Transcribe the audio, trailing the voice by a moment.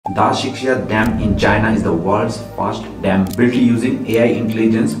Dashixia Dam in China is the world's first dam built using AI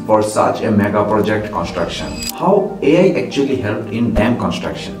intelligence for such a mega project construction. How AI actually helped in dam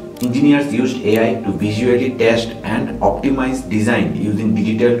construction? Engineers used AI to visually test and optimize design using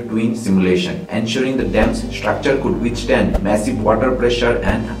digital twin simulation, ensuring the dam's structure could withstand massive water pressure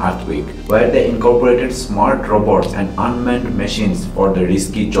and earthquake, where they incorporated smart robots and unmanned machines for the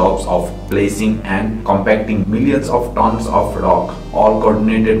risky jobs of placing and compacting millions of tons of rock, all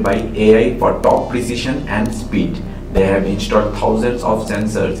coordinated by AI for top precision and speed. They have installed thousands of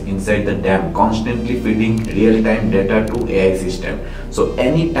sensors inside the dam, constantly feeding real-time data to AI system. So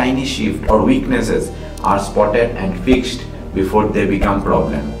any tiny shift or weaknesses are spotted and fixed before they become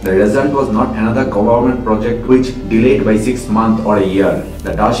problem. The result was not another government project which delayed by 6 months or a year.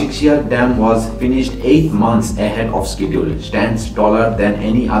 The Dashixia Dam was finished 8 months ahead of schedule, stands taller than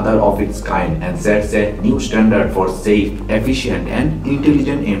any other of its kind, and sets a new standard for safe, efficient and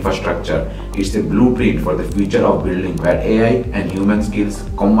intelligent infrastructure. It's a blueprint for the future of building where AI and human skills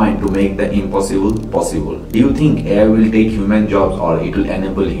combine to make the impossible possible. Do you think AI will take human jobs or it will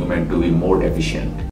enable human to be more efficient?